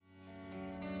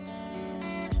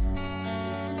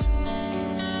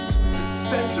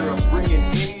center of bringing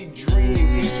any dream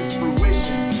into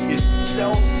fruition is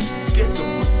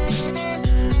self-discipline.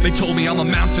 They told me I'm a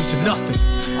mountain to nothing.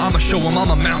 I'ma show them I'm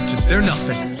a mountain, they're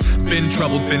nothing. Been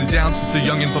troubled, been down since a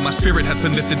youngin', but my spirit has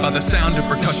been lifted by the sound of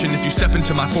percussion. If you step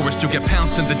into my forest, you'll get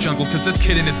pounced in the jungle, cause this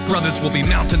kid and his brothers will be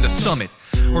mounting the summit.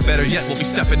 Or better yet, we'll be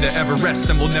stepping to Everest,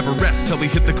 and we'll never rest till we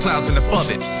hit the clouds and above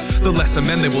it. The lesser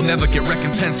men, they will never get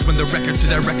recompensed. When the records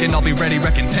hit, I reckon I'll be ready,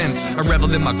 recompense. I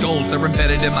revel in my goals, they're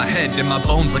embedded in my head, in my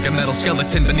bones, like a metal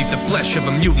skeleton beneath the flesh of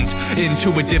a mutant.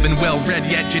 Intuitive and well-read,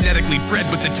 yet genetically bred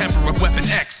with the temper of Weapon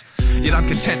X. Yet I'm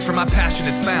content for my passion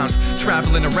is found.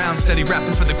 Traveling around, steady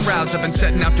rapping for the crowds. I've been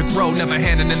setting out to grow, never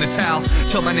handing in the towel.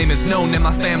 Till my name is known and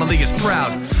my family is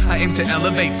proud. I aim to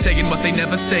elevate, saying what they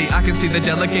never say. I can see the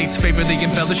delegates favor the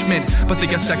embellishment, but they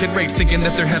get second rate, thinking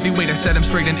that they're heavyweight. I set them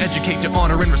straight and educate to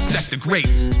honor and respect the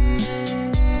greats.